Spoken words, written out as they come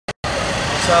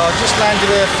So I just landed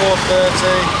here at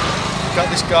 4:30. Got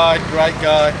this guy, great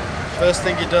guy. First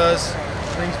thing he does,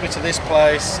 brings me to this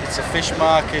place. It's a fish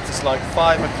market. It's like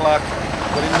 5 o'clock.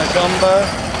 We're in Negombo.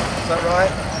 Is that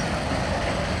right?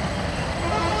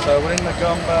 So we're in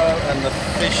Negombo and the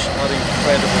fish are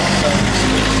incredible. So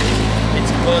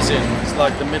it's buzzing. It's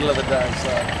like the middle of the day. So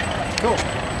cool.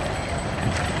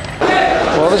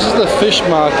 Well, this is the fish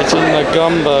market in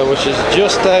Negombo, which is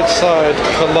just outside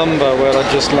Colombo, where I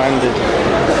just landed.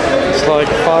 It's like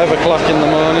 5 o'clock in the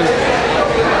morning.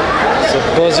 It's a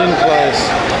buzzing place.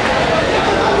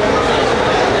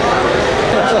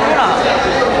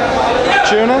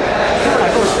 Tuna?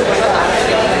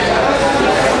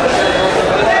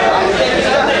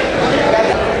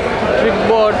 Trick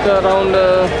boat around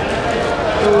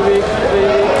 2 weeks, 3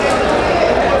 weeks.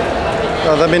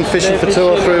 Oh, they've been fishing for 2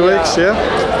 or 3 weeks, yeah?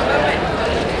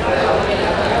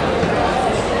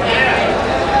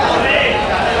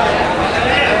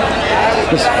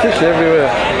 There's fish everywhere.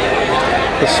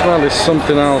 The smell is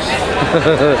something else.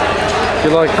 If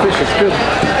you like fish, it's good.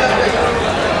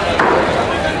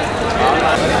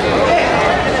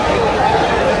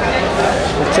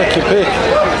 We'll take your pick.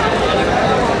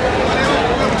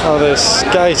 Oh, there's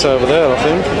skate over there, I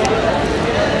think.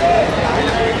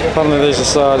 Apparently these are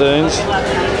sardines.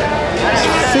 There's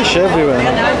fish everywhere.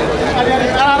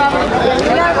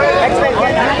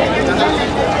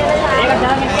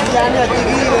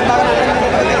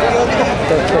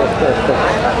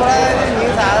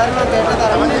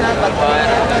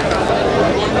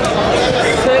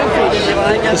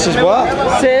 This is what?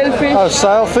 Sailfish. Oh,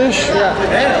 sailfish? Yeah.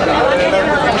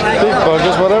 Big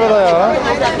buggers, whatever they are.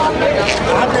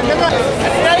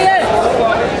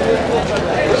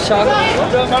 Shark.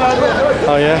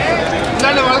 Oh yeah?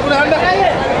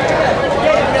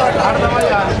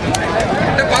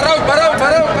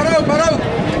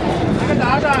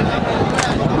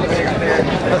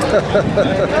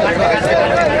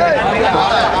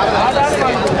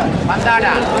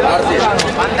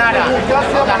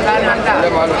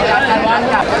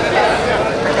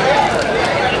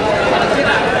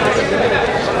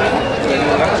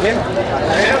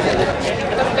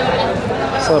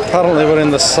 So apparently we're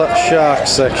in the shark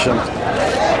section.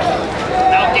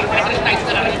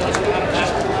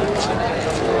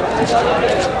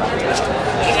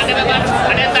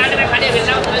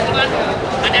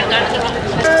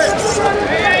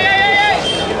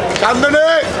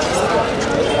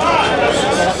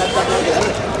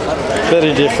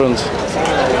 Very different.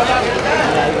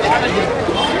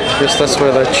 Guess that's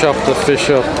where they chop the fish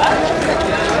up.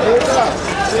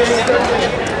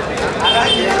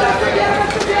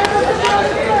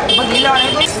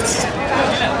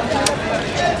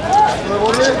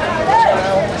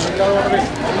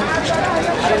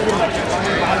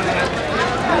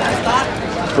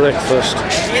 Breakfast.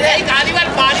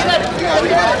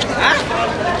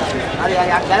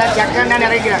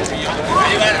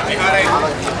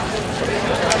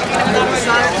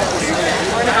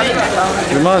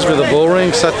 Reminds me of the bull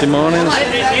ring Saturday mornings.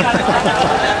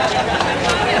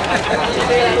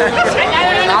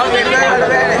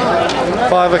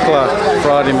 5 o'clock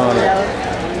Friday morning.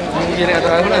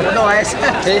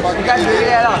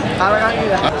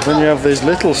 Then you have these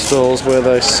little stalls where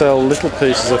they sell little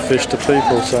pieces of fish to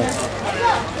people. So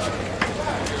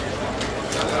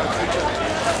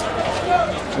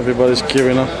everybody's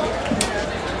queuing up.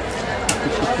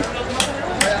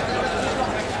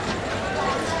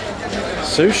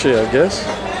 Sushi, I guess.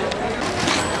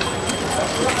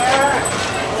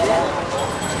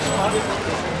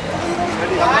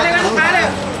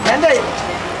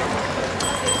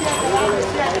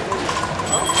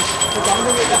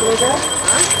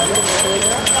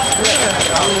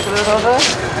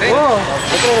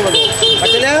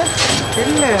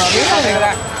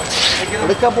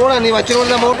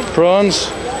 Prawns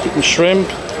and shrimp.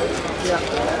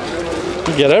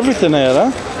 You get everything here,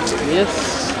 huh? Yes.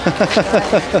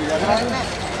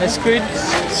 Squid.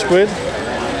 Squid.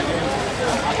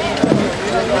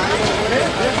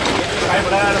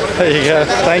 There you go,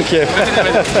 thank you.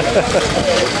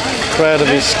 Proud of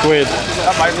his squid.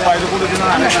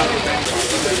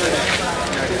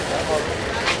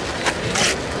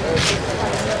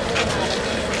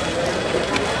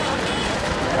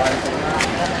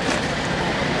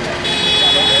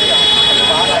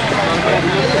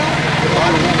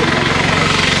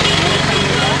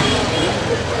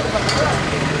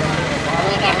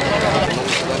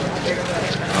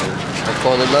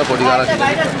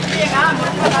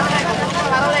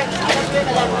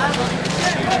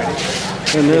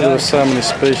 We knew there were so many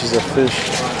species of fish.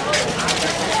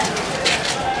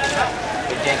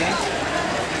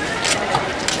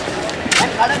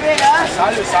 Lake fish.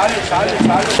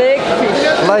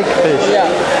 Lake fish. Yeah,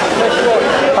 freshwater.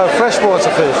 Oh,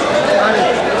 freshwater fish.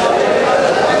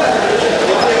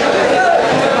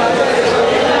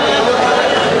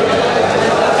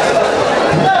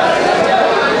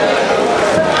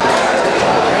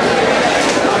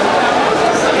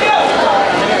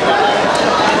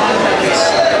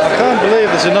 I can't believe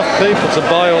there's enough people to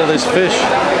buy all this fish,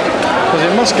 because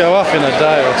it must go off in a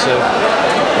day or two.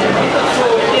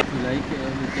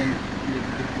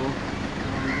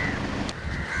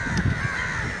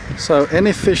 So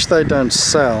any fish they don't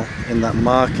sell in that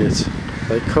market,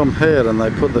 they come here and they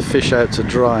put the fish out to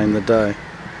dry in the day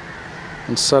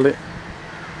and sell it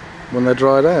when they're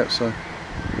dried out. So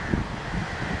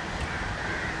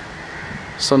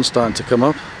sun's starting to come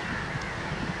up.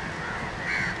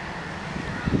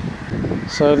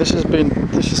 So this is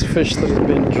fish that has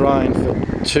been drying for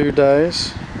 2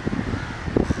 days.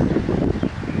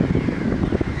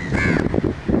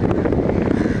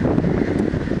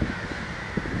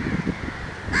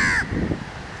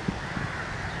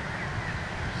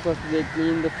 First they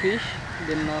clean the fish,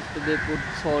 then after they put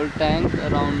salt tank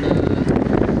around.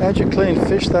 How'd you clean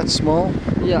fish that small?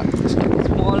 Yeah,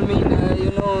 small mean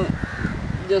you know,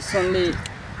 just only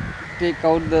take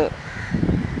out the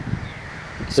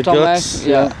stomach, guts,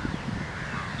 yeah,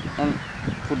 and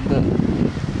put the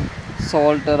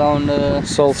salt around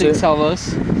 6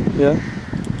 hours. Yeah.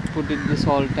 Put it in the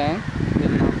salt tank.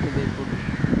 Then after they put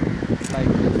like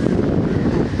this.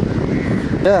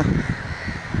 Yeah.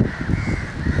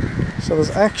 So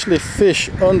there's actually fish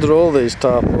under all these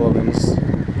tarpaulins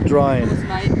drying.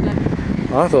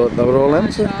 I thought they were all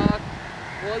empty. Shark,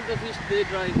 all the fish they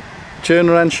dry.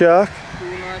 Tuna and shark.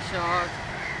 Tuna, shark.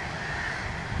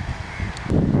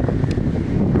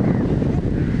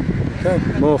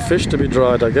 Okay, more fish to be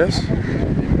dried, I guess.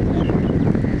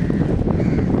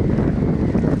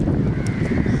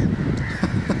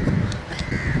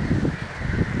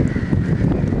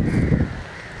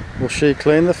 Will she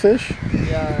clean the fish?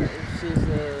 Yeah, she's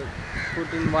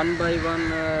put in one by one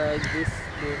like this.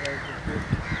 They have to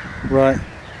put. Right.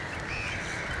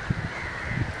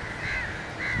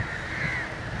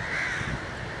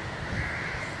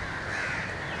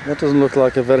 That doesn't look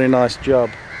like a very nice job.